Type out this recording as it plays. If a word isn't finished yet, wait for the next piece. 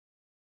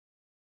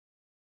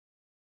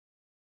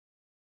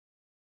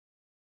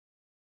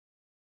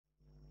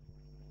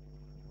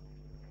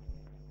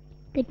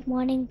Good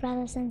morning,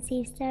 brothers and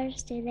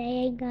sisters.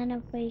 Today I'm gonna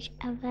preach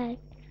about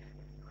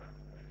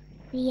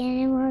the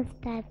animals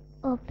that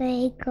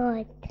obey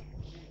God.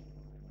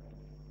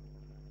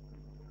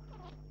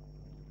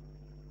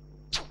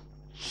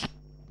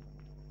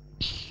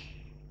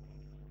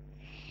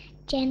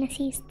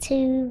 Genesis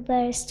 2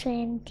 verse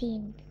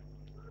 20.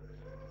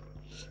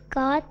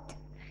 God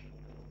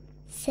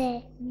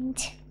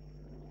sent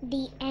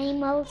the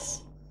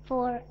animals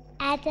for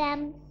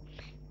Adam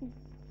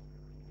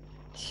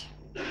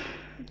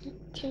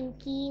to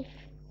give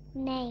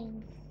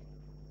names.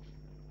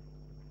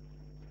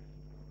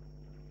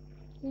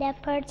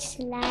 Leopards,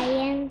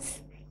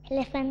 lions,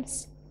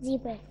 elephants,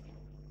 zebras.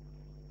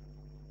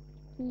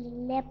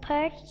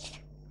 Leopards,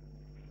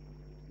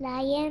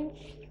 lions,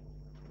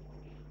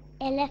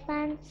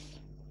 elephants,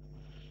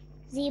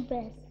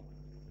 zebras,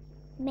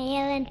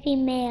 male and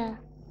female.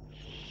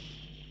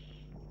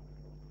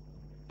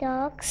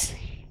 Dogs,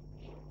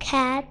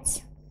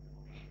 cats,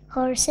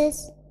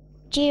 horses,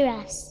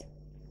 giraffes.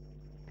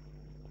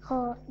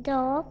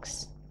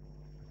 Dogs,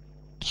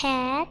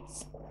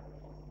 cats,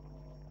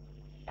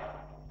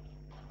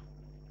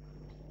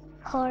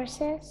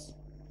 horses,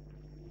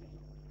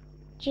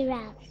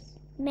 giraffes,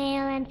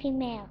 male and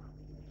female.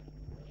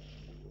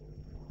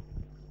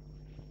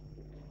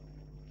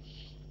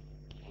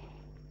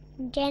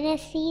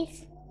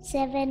 Genesis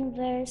 7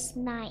 verse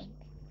 9.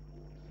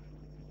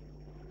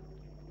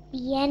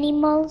 The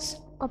animals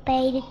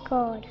obeyed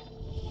God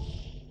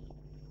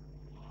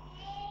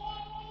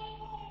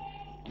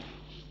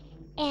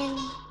and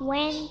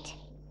went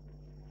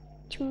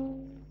to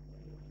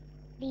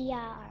the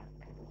ark.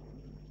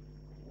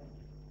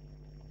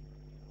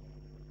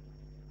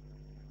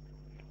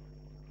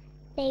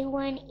 They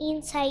went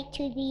inside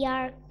to the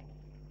ark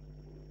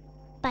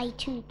by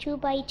two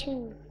by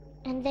two,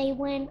 and they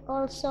went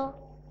also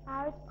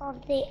out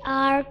of the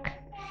ark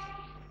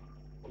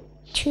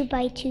two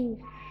by two.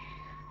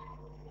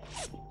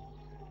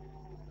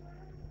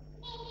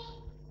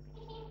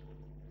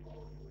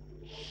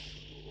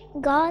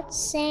 God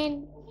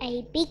sent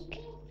a big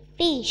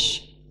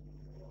fish.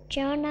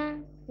 Jonah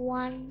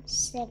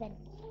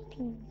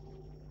 1:17.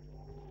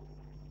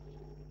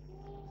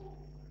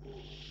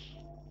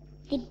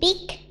 The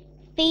big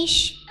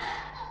fish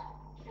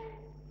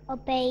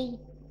obeyed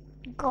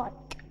God.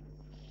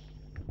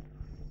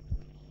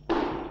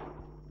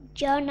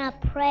 Jonah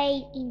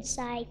prayed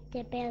inside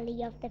the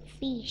belly of the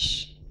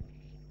fish.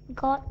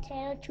 God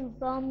told to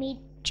vomit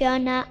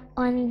Jonah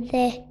on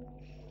the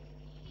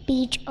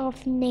beach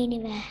of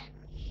Nineveh.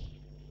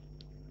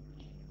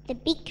 The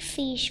big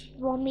fish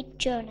vomited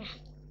Jonah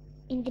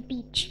in the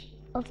beach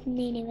of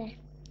Nineveh.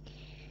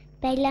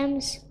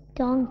 Balaam's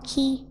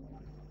donkey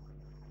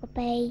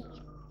obeyed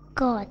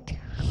God.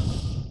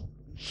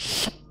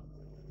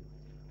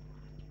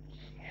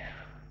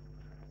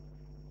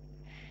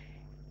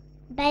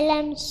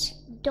 Balaam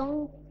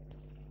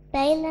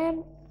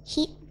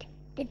hit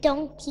the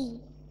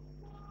donkey.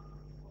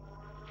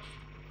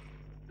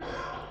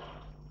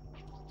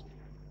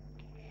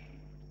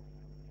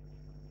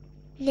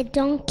 The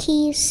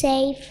donkey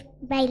saved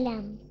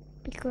Balaam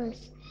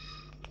because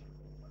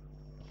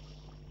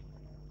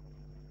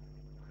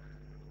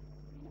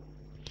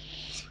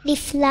the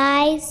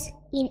flies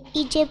in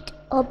Egypt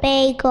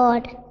obey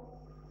God.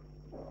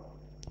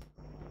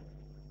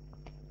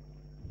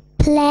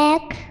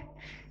 Plague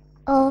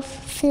of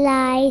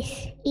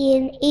flies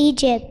in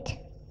Egypt.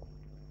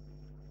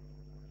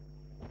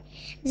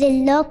 The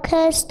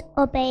locusts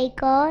obey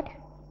God.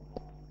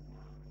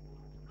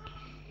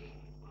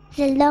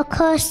 The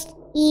locusts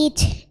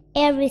eat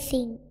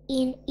everything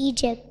in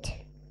Egypt.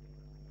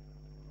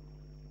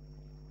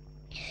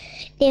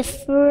 The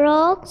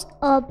frogs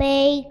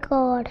obey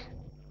God.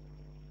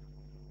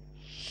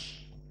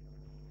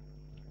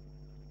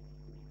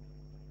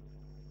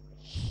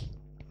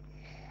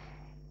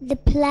 The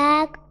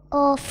plague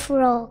of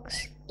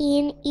frogs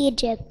in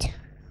Egypt.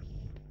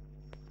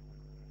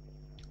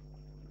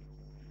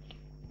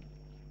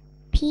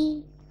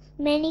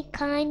 Many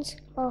kinds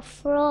of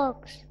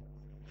frogs.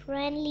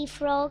 Friendly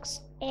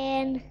frogs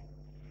and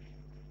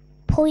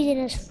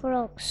poisonous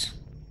frogs.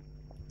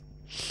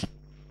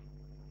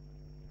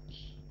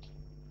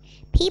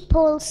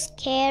 People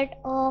scared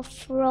of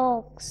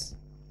frogs.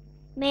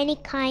 Many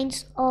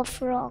kinds of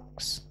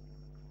frogs.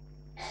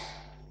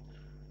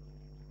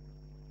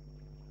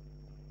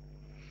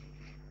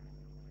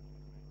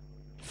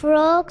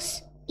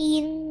 Frogs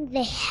in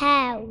the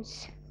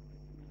house.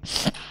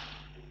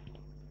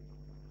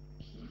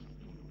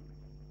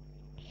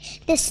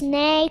 The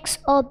snakes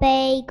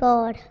obey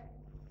God.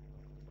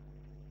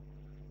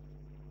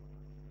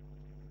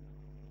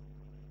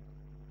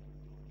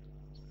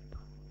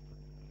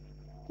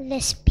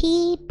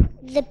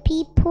 The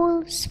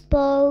people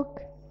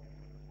spoke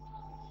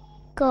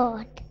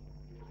God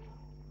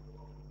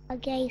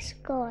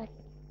against God.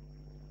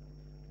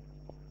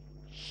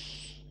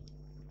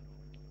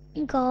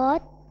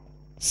 God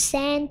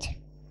sent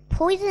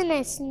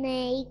poisonous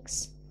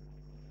snakes,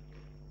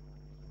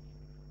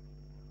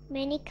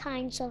 many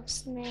kinds of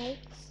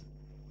snakes,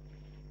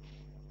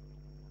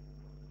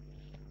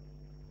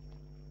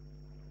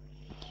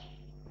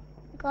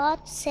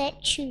 God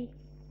said to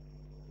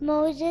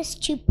Moses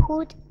to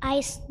put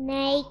a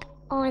snake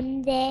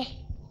on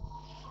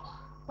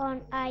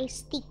a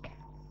stick,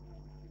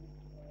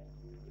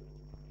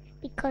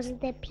 because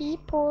the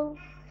people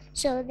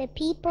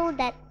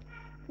that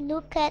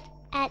look at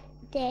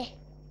the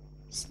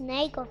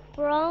snake of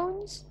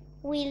bronze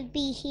will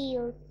be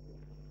healed.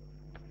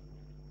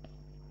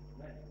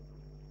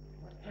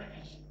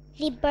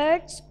 The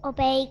birds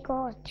obey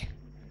God.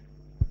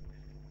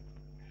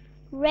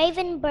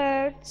 Raven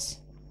birds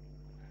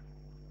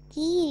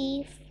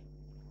give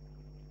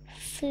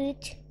food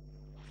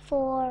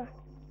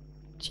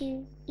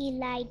to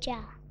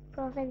Elijah,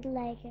 Prophet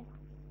Elijah.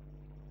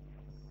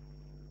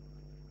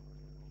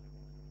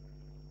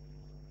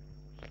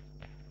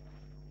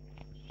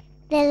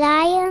 The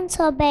lions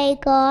obey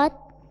God.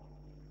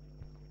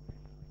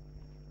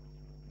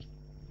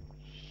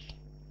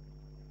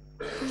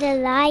 The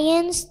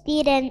lions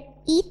didn't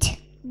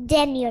eat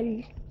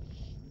Daniel.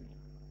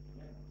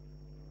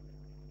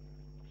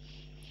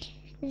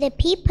 The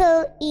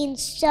people in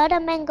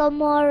Sodom and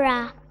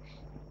Gomorrah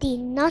did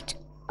not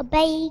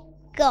obey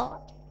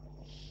God.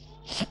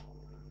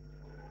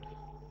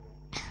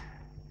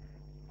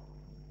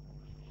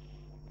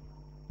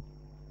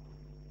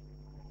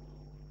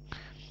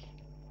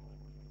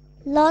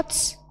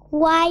 Lot's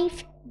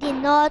wife did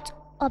not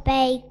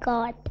obey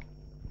God.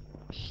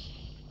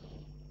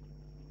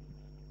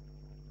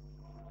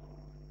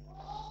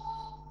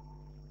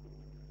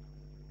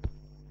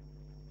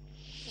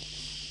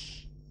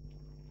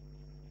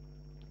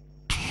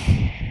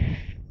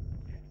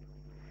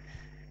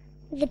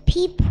 The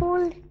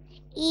people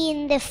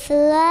in the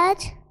flood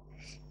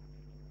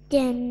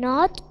did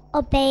not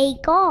obey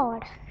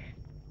God.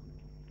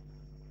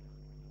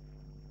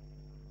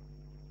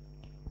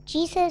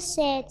 Jesus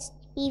said,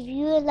 "If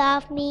you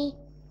love me,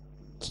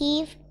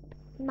 keep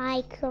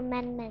my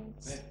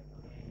commandments."